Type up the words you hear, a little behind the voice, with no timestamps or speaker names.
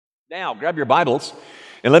Now, grab your Bibles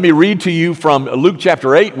and let me read to you from Luke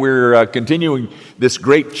chapter 8. We're continuing this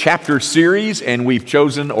great chapter series, and we've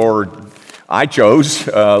chosen, or I chose,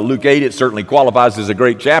 Luke 8. It certainly qualifies as a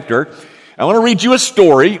great chapter. I want to read you a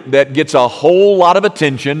story that gets a whole lot of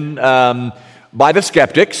attention by the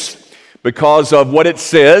skeptics because of what it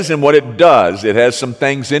says and what it does. It has some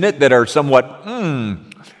things in it that are somewhat,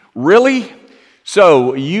 really?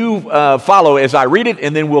 So you follow as I read it,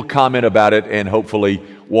 and then we'll comment about it and hopefully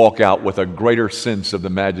walk out with a greater sense of the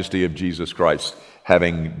majesty of Jesus Christ,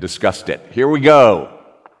 having discussed it. Here we go.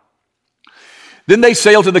 Then they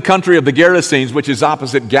sailed to the country of the Gerasenes, which is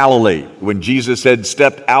opposite Galilee. When Jesus had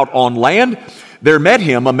stepped out on land, there met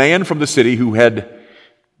him a man from the city who had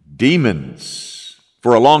demons.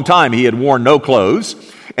 For a long time he had worn no clothes,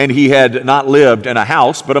 and he had not lived in a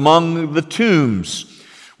house, but among the tombs.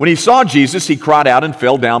 When he saw Jesus, he cried out and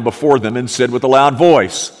fell down before them and said with a loud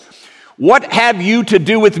voice, "What have you to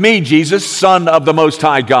do with me, Jesus, Son of the Most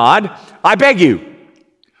High God? I beg you,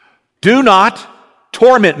 do not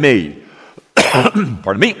torment me."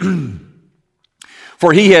 Pardon me.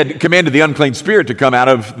 For he had commanded the unclean spirit to come out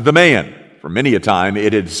of the man. For many a time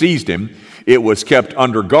it had seized him. It was kept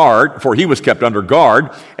under guard, for he was kept under guard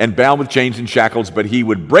and bound with chains and shackles, but he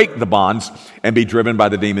would break the bonds and be driven by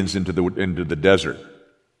the demons into the desert.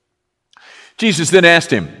 Jesus then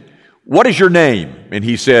asked him, "What is your name?" And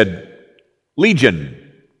he said, "Legion,"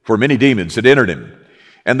 for many demons had entered him.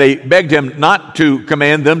 And they begged him not to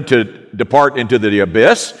command them to depart into the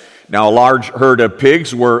abyss. Now a large herd of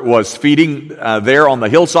pigs was feeding there on the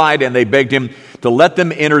hillside, and they begged him to let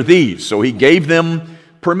them enter these. So he gave them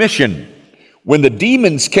permission. When the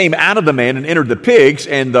demons came out of the man and entered the pigs,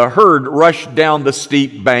 and the herd rushed down the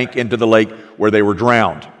steep bank into the lake where they were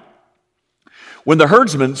drowned. When the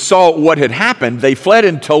herdsmen saw what had happened, they fled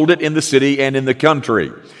and told it in the city and in the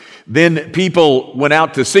country. Then people went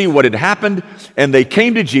out to see what had happened, and they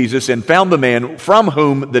came to Jesus and found the man from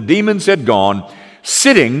whom the demons had gone,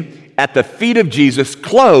 sitting at the feet of Jesus,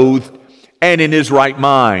 clothed and in his right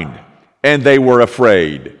mind. And they were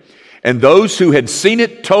afraid. And those who had seen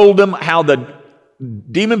it told them how the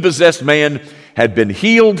demon-possessed man had been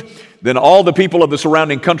healed. Then all the people of the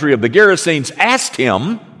surrounding country of the Gerasenes asked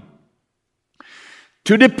him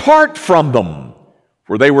to depart from them,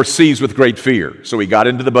 for they were seized with great fear. So he got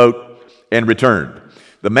into the boat and returned.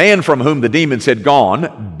 The man from whom the demons had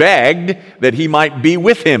gone begged that he might be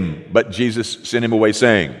with him, but Jesus sent him away,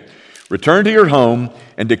 saying, "Return to your home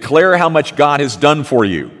and declare how much God has done for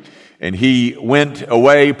you." And he went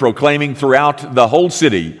away proclaiming throughout the whole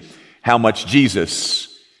city how much Jesus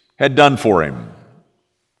had done for him.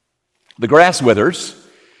 The grass withers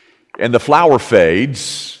and the flower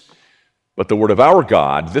fades, but the word of our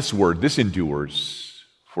God, this endures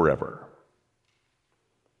forever.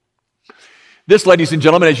 This, ladies and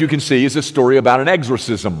gentlemen, as you can see, is a story about an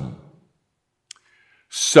exorcism.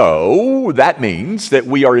 So that means that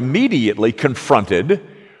we are immediately confronted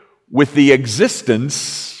with the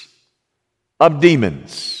existence of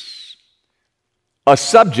demons, a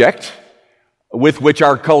subject with which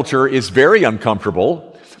our culture is very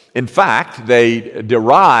uncomfortable. In fact, they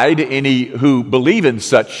deride any who believe in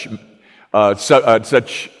such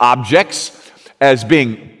objects as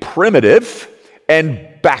being primitive and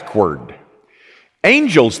backward.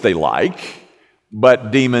 Angels they like,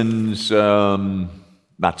 but demons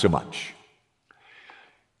not so much.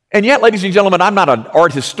 And yet, ladies and gentlemen, I'm not an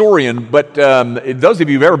art historian, but those of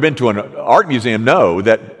you who've ever been to an art museum know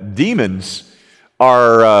that demons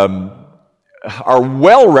are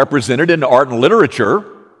well represented in art and literature.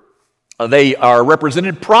 They are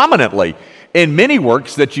represented prominently in many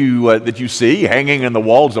works that you see hanging in the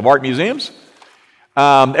walls of art museums.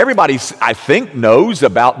 Everybody, I think, knows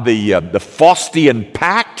about the Faustian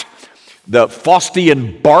Pact, the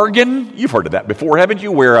Faustian bargain. You've heard of that before, haven't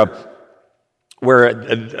you? Where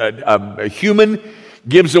a human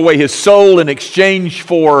gives away his soul in exchange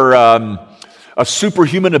for a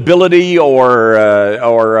superhuman ability or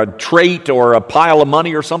a trait or a pile of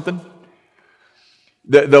money or something.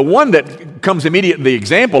 The one that comes immediately, the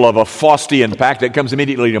example of a Faustian Pact that comes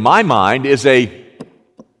immediately to my mind is a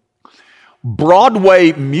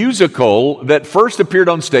Broadway musical that first appeared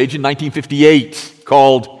on stage in 1958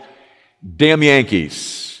 called Damn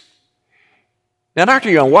Yankees. Now, Dr.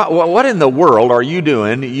 Young, what in the world are you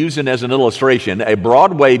doing using as an illustration a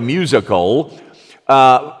Broadway musical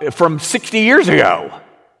from 60 years ago?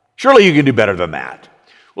 Surely you can do better than that.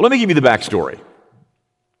 Well, let me give you the backstory.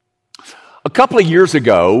 A couple of years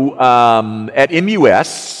ago at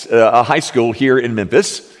MUS, a high school here in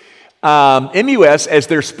Memphis, MUS, as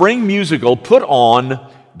their spring musical, put on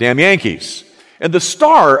Damn Yankees. And the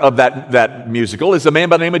star of that musical is a man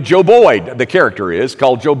by the name of Joe Boyd. The character is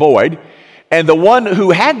called Joe Boyd. And the one who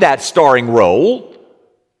had that starring role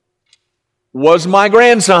was my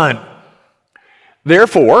grandson.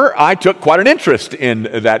 Therefore, I took quite an interest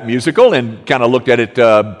in that musical and kind of looked at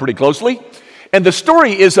it pretty closely. And the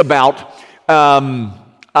story is about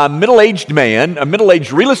a middle-aged man, a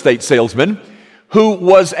middle-aged real estate salesman, who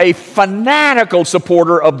was a fanatical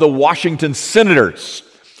supporter of the Washington Senators.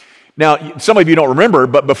 Now, some of you don't remember,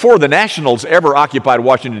 but before the Nationals ever occupied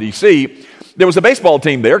Washington, D.C., there was a baseball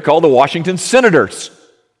team there called the Washington Senators.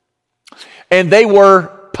 And they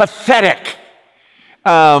were pathetic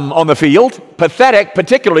on the field, pathetic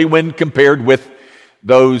particularly when compared with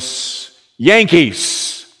those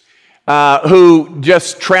Yankees who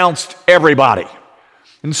just trounced everybody.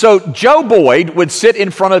 And so Joe Boyd would sit in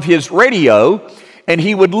front of his radio and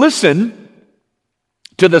he would listen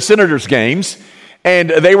to the Senators games,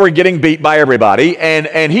 and they were getting beat by everybody.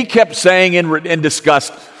 And he kept saying in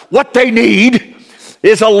disgust, what they need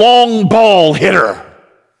is a long ball hitter.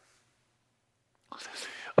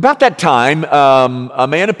 About that time, a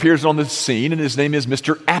man appears on the scene, and his name is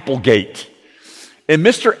Mr. Applegate. And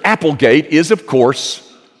Mr. Applegate is, of course,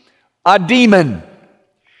 a demon.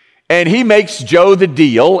 And he makes Joe the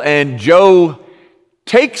deal, and Joe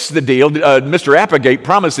takes the deal. Mr. Applegate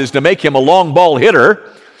promises to make him a long ball hitter,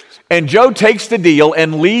 and Joe takes the deal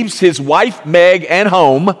and leaves his wife Meg and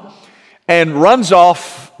home and runs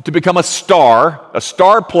off to become a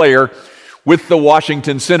star player with the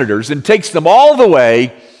Washington Senators, and takes them all the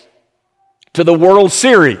way to the World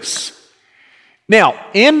Series. Now,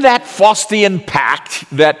 in that Faustian pact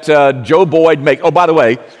that Joe Boyd makes, oh, by the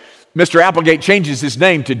way, Mr. Applegate changes his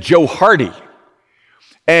name to Joe Hardy.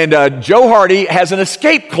 And Joe Hardy has an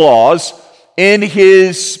escape clause in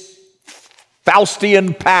his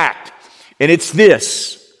Faustian pact. And it's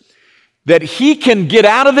this, that he can get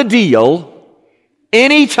out of the deal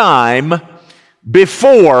anytime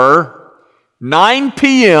before 9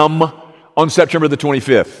 p.m. on September the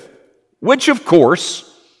 25th, which, of course,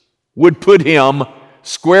 would put him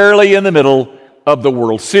squarely in the middle of the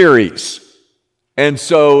World Series. And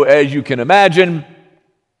so, as you can imagine,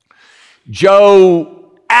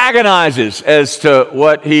 Joe agonizes as to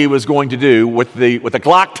what he was going to do with the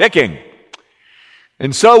clock ticking.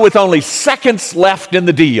 And so, with only seconds left in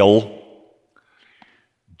the deal,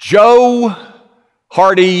 Joe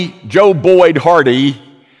Boyd Hardy,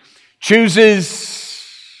 chooses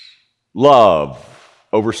love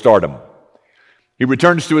over stardom. He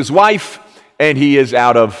returns to his wife, and he is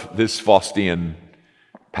out of this Faustian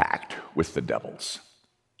pact with the devils.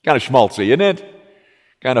 Kind of schmaltzy, isn't it?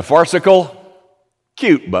 Kind of farcical.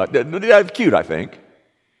 Cute, I think.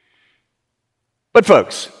 But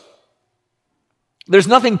folks, there's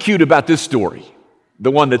nothing cute about this story, the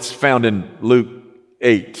one that's found in Luke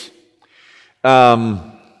 8.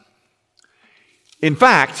 In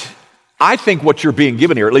fact, I think what you're being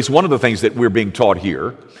given here, at least one of the things that we're being taught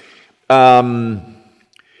here,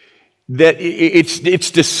 that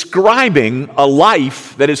it's describing a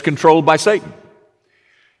life that is controlled by Satan.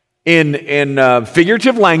 In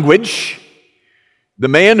figurative language, the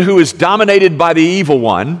man who is dominated by the evil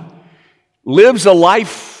one lives a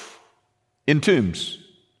life in tombs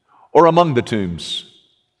or among the tombs,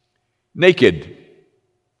 naked,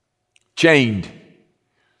 chained.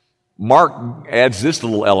 Mark adds this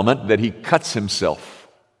little element that he cuts himself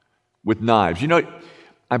with knives. You know,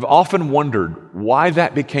 I've often wondered why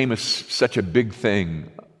that became such a big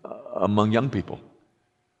thing among young people.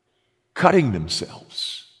 Cutting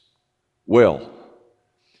themselves. Well,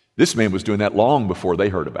 this man was doing that long before they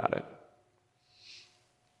heard about it.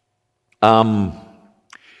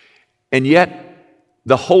 And yet,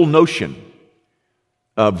 the whole notion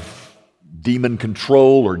of demon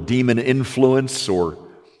control or demon influence or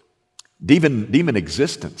demon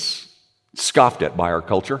existence scoffed at by our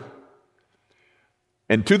culture.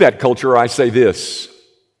 And to that culture, I say this,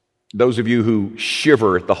 those of you who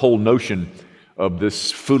shiver at the whole notion of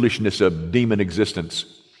this foolishness of demon existence,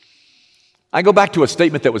 I go back to a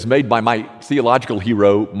statement that was made by my theological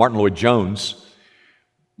hero, Martin Lloyd-Jones.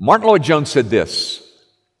 Martin Lloyd-Jones said this.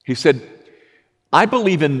 He said, I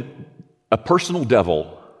believe in a personal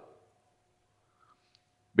devil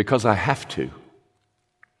because I have to.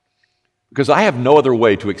 Because I have no other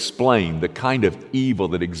way to explain the kind of evil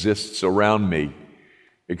that exists around me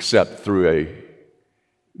except through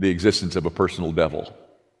the existence of a personal devil.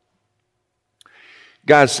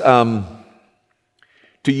 Guys,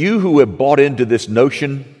 to you who have bought into this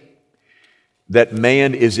notion that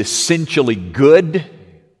man is essentially good,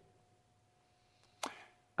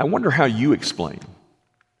 I wonder how you explain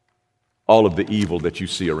all of the evil that you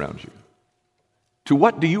see around you. To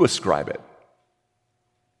what do you ascribe it?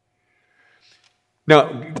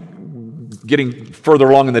 Now, getting further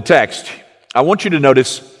along in the text, I want you to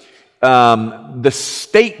notice the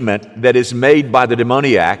statement that is made by the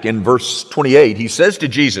demoniac in verse 28. He says to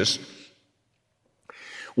Jesus,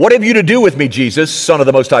 "What have you to do with me, Jesus, Son of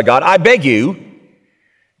the Most High God? I beg you,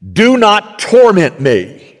 do not torment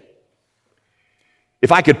me."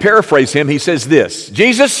 If I could paraphrase him, he says this: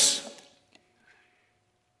 "Jesus,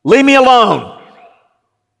 leave me alone.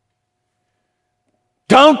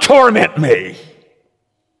 Don't torment me."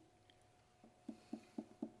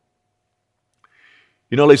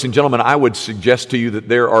 You know, ladies and gentlemen, I would suggest to you that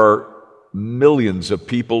there are millions of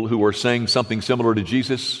people who are saying something similar to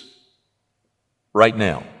Jesus right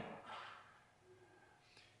now,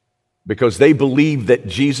 because they believe that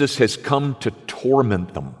Jesus has come to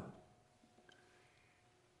torment them.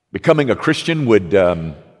 Becoming a Christian would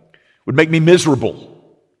make me miserable.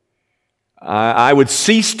 I would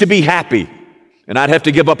cease to be happy, and I'd have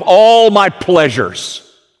to give up all my pleasures.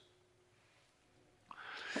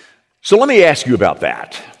 So let me ask you about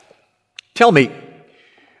that. Tell me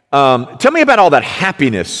about all that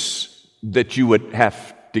happiness that you would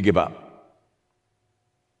have to give up.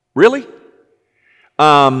 Really?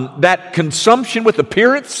 That consumption with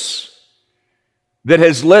appearance that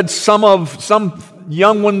has led some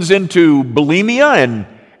young ones into bulimia and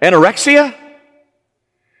anorexia?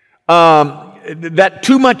 That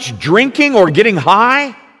too much drinking or getting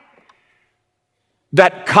high?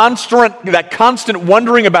 That constant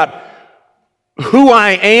wondering about who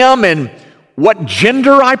I am and what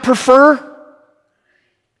gender I prefer?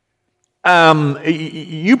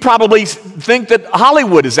 You probably think that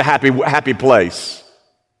Hollywood is a happy place.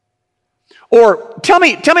 Or tell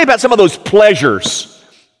me about some of those pleasures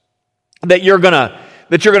that you're gonna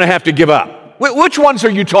have to give up. Which ones are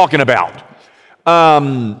you talking about?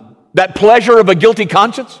 That pleasure of a guilty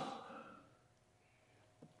conscience?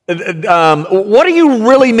 What do you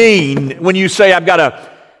really mean when you say I've got to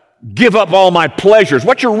give up all my pleasures?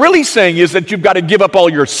 What you're really saying is that you've got to give up all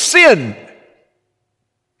your sin.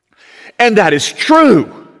 And that is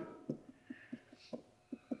true.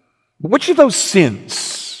 Which of those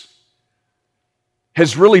sins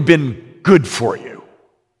has really been good for you?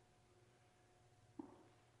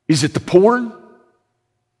 Is it the porn?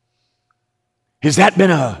 Has that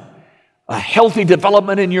been a healthy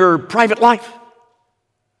development in your private life?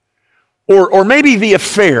 Or maybe the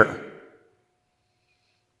affair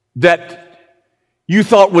that you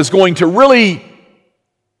thought was going to really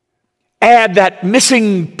add that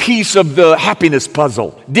missing piece of the happiness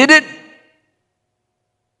puzzle. Did it?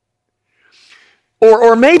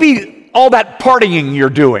 Or maybe all that partying you're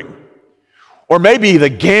doing. Or maybe the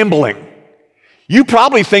gambling. You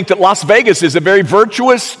probably think that Las Vegas is a very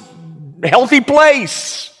virtuous, healthy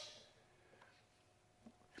place.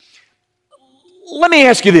 Let me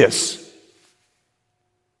ask you this.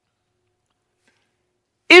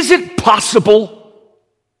 Is it possible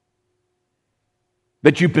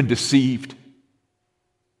that you've been deceived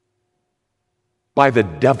by the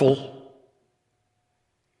devil?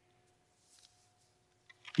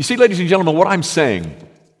 You see, ladies and gentlemen, what I'm saying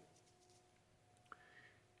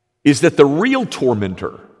is that the real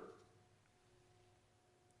tormentor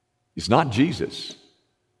is not Jesus.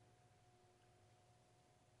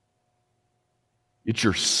 It's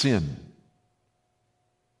your sin.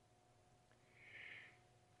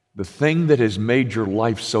 The thing that has made your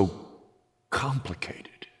life so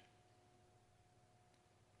complicated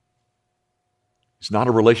is not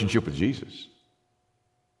a relationship with Jesus.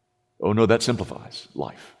 Oh no, that simplifies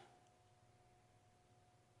life.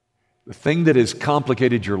 The thing that has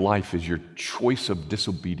complicated your life is your choice of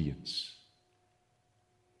disobedience.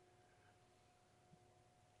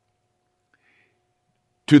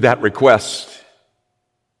 To that request,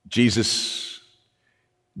 Jesus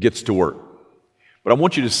gets to work. But I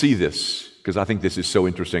want you to see this, because I think this is so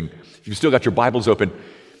interesting. If you've still got your Bibles open,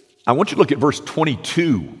 I want you to look at verse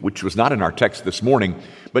 22, which was not in our text this morning,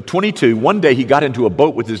 but 22, one day he got into a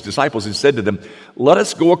boat with his disciples and said to them, "Let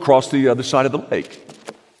us go across the other side of the lake."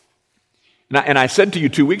 And I said to you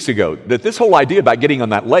 2 weeks ago that this whole idea about getting on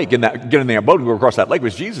that lake and getting in that boat and go across that lake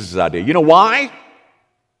was Jesus' idea. You know why?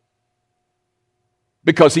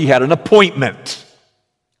 Because he had an appointment.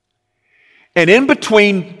 And in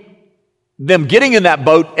between them getting in that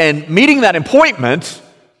boat and meeting that appointment,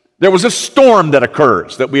 there was a storm that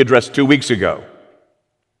occurs that we addressed 2 weeks ago.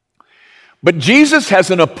 But Jesus has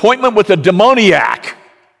an appointment with a demoniac.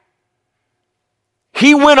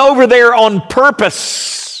 He went over there on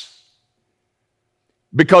purpose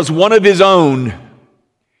because one of his own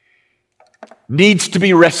needs to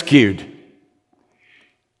be rescued.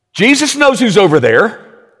 Jesus knows who's over there.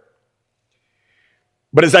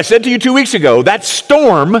 But as I said to you 2 weeks ago, that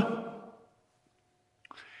storm,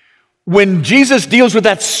 when Jesus deals with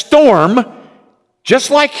that storm,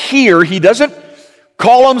 just like here, he doesn't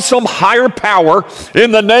call on some higher power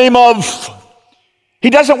in the name of, he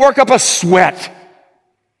doesn't work up a sweat.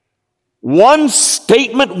 One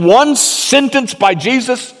statement, one sentence by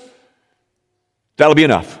Jesus, that'll be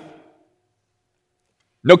enough.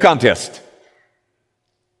 No contest.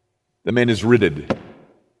 The man is ridded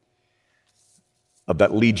of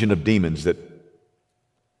that legion of demons that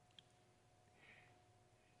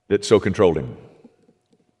so controlled him.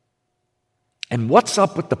 And what's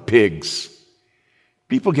up with the pigs?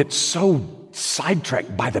 People get so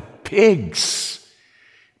sidetracked by the pigs.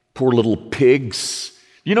 Poor little pigs.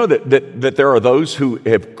 You know that there are those who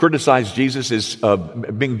have criticized Jesus as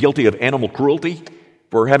being guilty of animal cruelty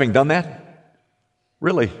for having done that?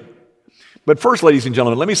 Really? But first, ladies and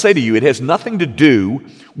gentlemen, let me say to you, it has nothing to do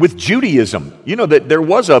with Judaism. You know that there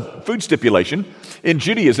was a food stipulation in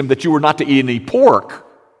Judaism that you were not to eat any pork.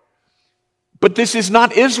 But this is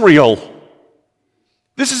not Israel.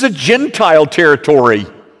 This is a Gentile territory.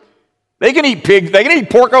 They can eat pig, they can eat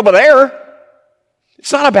pork over there.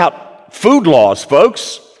 It's not about food laws,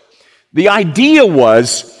 folks. The idea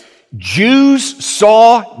was Jews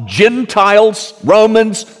saw Gentiles,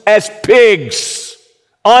 Romans, as pigs,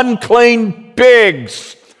 unclean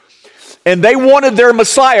pigs. And they wanted their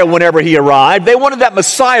Messiah whenever he arrived. They wanted that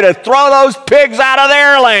Messiah to throw those pigs out of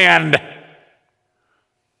their land.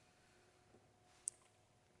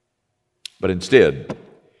 But instead,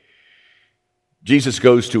 Jesus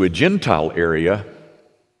goes to a Gentile area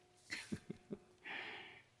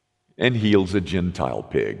and heals a Gentile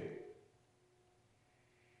pig.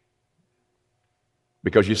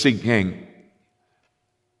 Because you see, gang,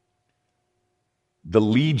 the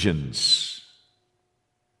legions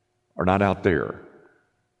are not out there.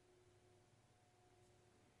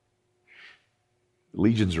 The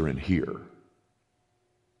legions are in here.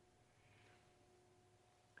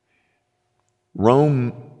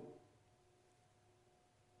 Rome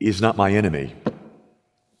is not my enemy.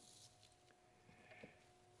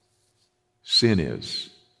 Sin is.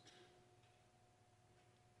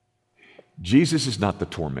 Jesus is not the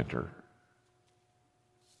tormentor.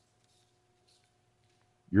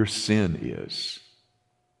 Your sin is.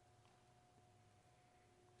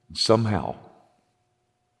 Somehow,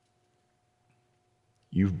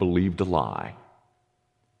 you've believed a lie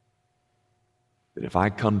that if I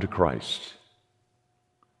come to Christ,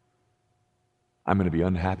 I'm going to be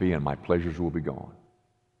unhappy and my pleasures will be gone.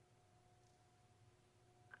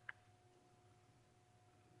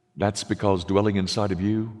 That's because dwelling inside of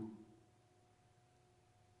you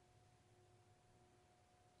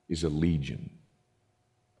is a legion.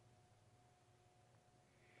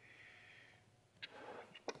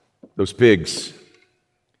 Those pigs,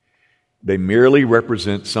 they merely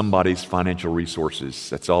represent somebody's financial resources.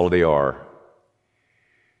 That's all they are.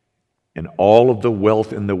 And all of the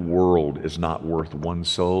wealth in the world is not worth one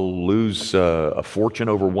soul. Lose a fortune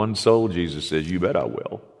over one soul, Jesus says, you bet I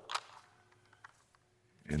will.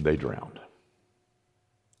 And they drowned.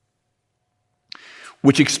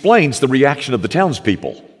 Which explains the reaction of the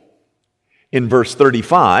townspeople. In verse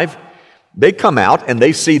 35, they come out and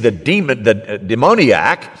they see the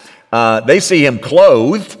demoniac. They see him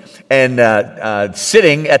clothed and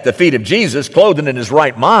sitting at the feet of Jesus, clothed and in his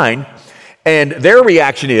right mind. And their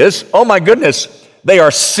reaction is, oh my goodness, they are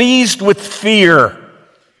seized with fear.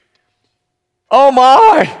 Oh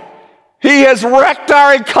my, he has wrecked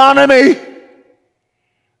our economy.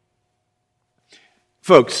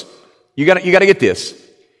 Folks, you got to get this.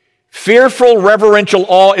 Fearful, reverential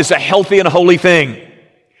awe is a healthy and holy thing.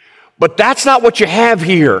 But that's not what you have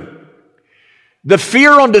here. The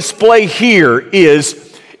fear on display here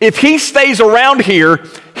is, if he stays around here,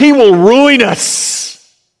 he will ruin us.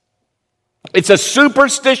 It's a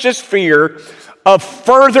superstitious fear of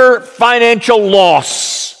further financial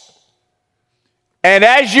loss. And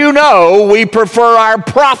as you know, we prefer our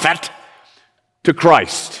profit to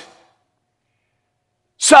Christ.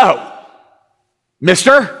 So,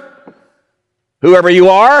 mister, whoever you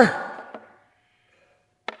are,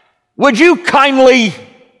 would you kindly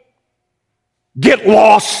get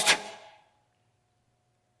lost?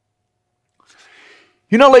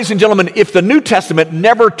 You know, ladies and gentlemen, if the New Testament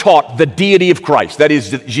never taught the deity of Christ, that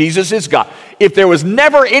is, that Jesus is God, if there was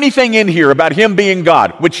never anything in here about him being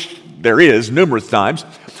God, which there is numerous times,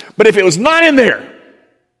 but if it was not in there,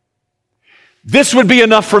 this would be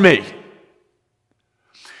enough for me.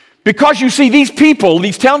 Because you see, these people,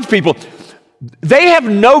 these townspeople, they have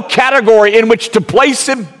no category in which to place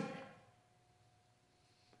him.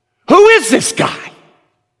 Who is this guy?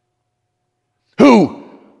 Who?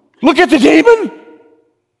 Look at the demon.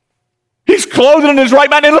 He's clothed in his right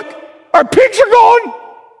mind. And look, our pigs are gone.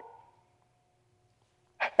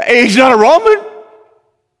 He's not a Roman.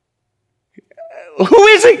 Who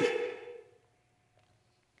is he?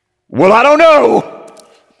 Well, I don't know.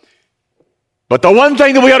 But the one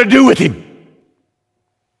thing that we ought to do with him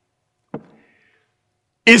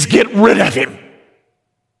is get rid of him.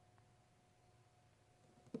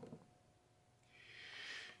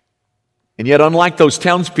 And yet, unlike those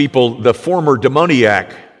townspeople, the former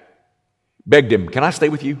demoniac begged him, "Can I stay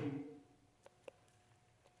with you?"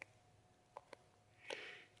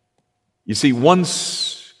 You see,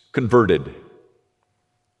 once converted,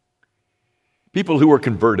 people who are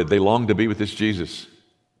converted, they long to be with this Jesus.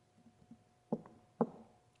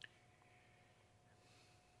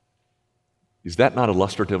 Is that not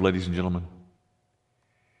illustrative, ladies and gentlemen?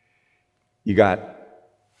 You got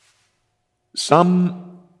some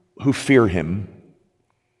who fear him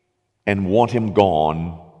and want him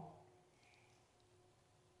gone,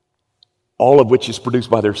 all of which is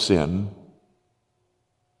produced by their sin.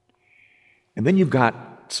 And then you've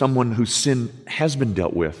got someone whose sin has been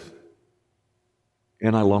dealt with,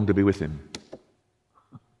 and I long to be with him.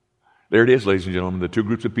 There it is, ladies and gentlemen, the two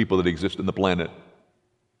groups of people that exist on the planet.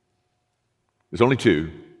 There's only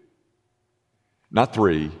two, not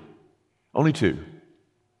three, only two.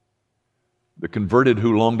 The converted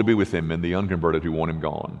who long to be with him and the unconverted who want him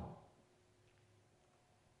gone.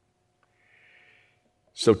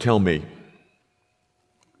 So tell me,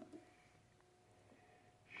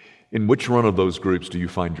 in which one of those groups do you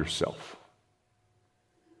find yourself?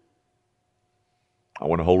 I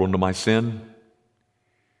want to hold on to my sin,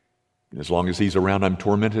 and as long as he's around, I'm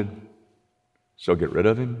tormented, so get rid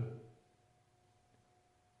of him.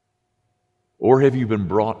 Or have you been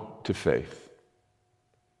brought to faith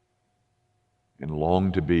and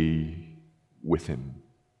long to be with him?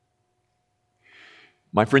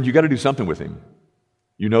 My friend, you got to do something with him.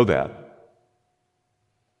 You know that.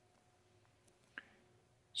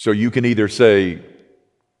 So you can either say,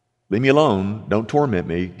 "Leave me alone, don't torment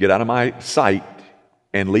me, get out of my sight,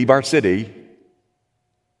 and leave our city."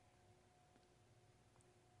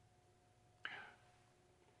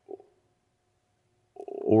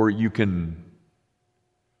 Or you can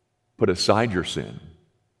put aside your sin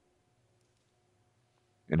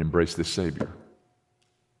and embrace this Savior.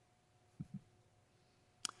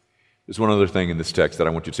 There's one other thing in this text that I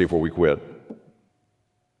want you to see before we quit.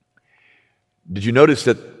 Did you notice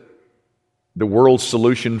that the world's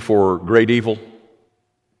solution for great evil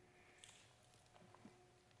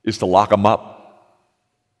is to lock them up?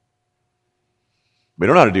 We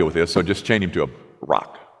don't know how to deal with this, so just chain him to a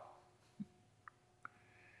rock.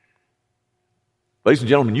 Ladies and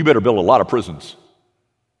gentlemen, you better build a lot of prisons,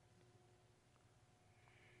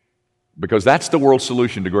 because that's the world's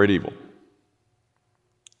solution to great evil.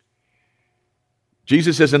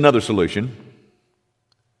 Jesus has another solution,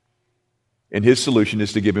 and his solution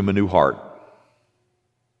is to give him a new heart.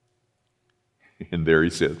 And there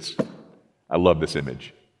he sits. I love this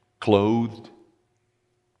image. Clothed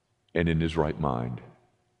and in his right mind.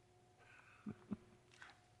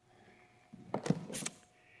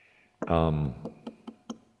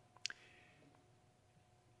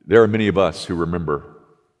 There are many of us who remember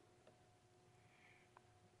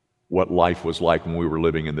what life was like when we were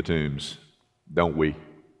living in the tombs, don't we?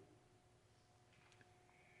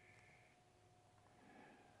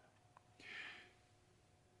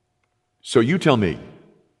 So you tell me,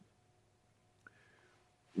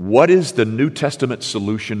 what is the New Testament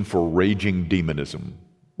solution for raging demonism?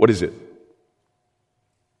 What is it?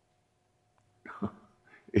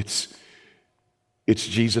 It's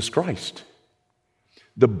Jesus Christ.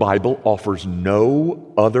 The Bible offers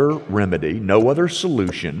no other remedy, no other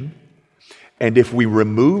solution. And if we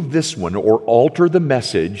remove this one or alter the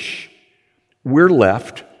message, we're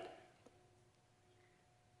left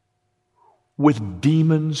with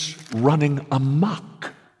demons running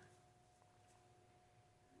amok.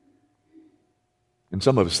 And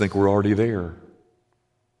some of us think we're already there.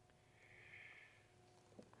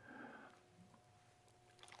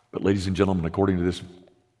 But ladies and gentlemen, according to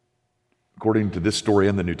this story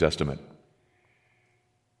in the New Testament,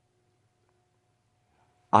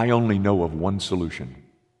 I only know of one solution.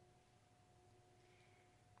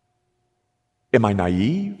 Am I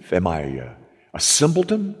naive? Am I a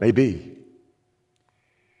simpleton? Maybe.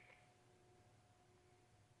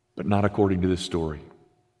 But not according to this story.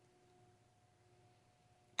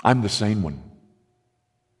 I'm the sane one,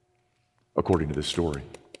 according to this story.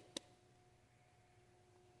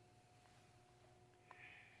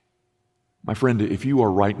 My friend, if you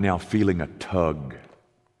are right now feeling a tug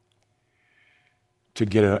to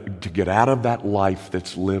get out of that life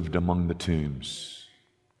that's lived among the tombs,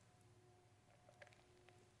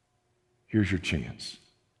 here's your chance.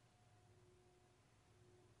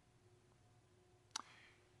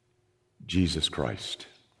 Jesus Christ.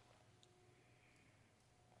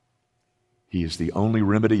 He is the only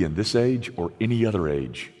remedy in this age or any other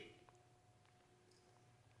age.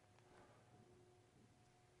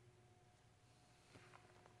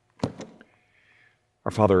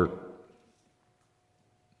 Our Father,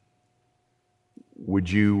 would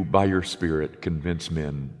you, by your Spirit, convince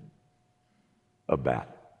men of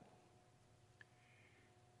that?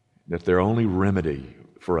 That their only remedy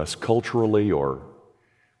for us culturally or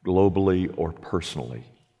globally or personally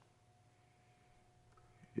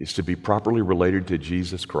is to be properly related to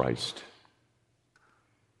Jesus Christ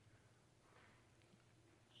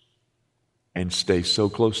and stay so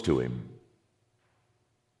close to Him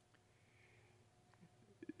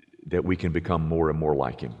that we can become more and more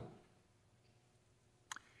like Him.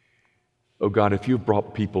 Oh God, if you've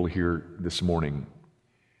brought people here this morning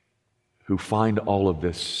who find all of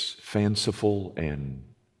this fanciful and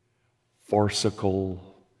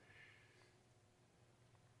farcical,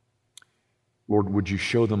 Lord, would you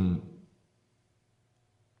show them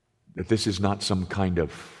that this is not some kind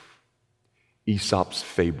of Aesop's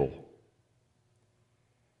fable,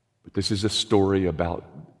 but this is a story about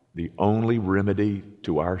the only remedy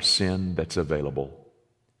to our sin that's available,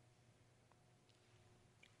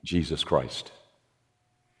 Jesus Christ.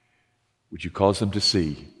 Would you cause them to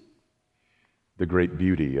see the great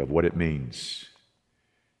beauty of what it means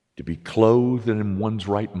to be clothed in one's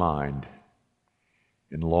right mind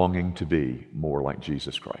and longing to be more like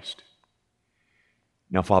Jesus Christ.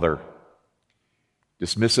 Now, Father,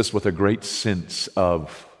 dismiss us with a great sense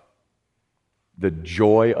of the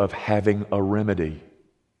joy of having a remedy,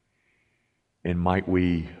 and might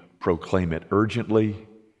we proclaim it urgently,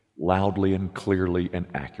 loudly, and clearly, and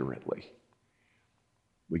accurately.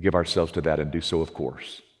 We give ourselves to that and do so, of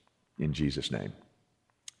course, in Jesus' name.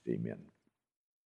 Amen.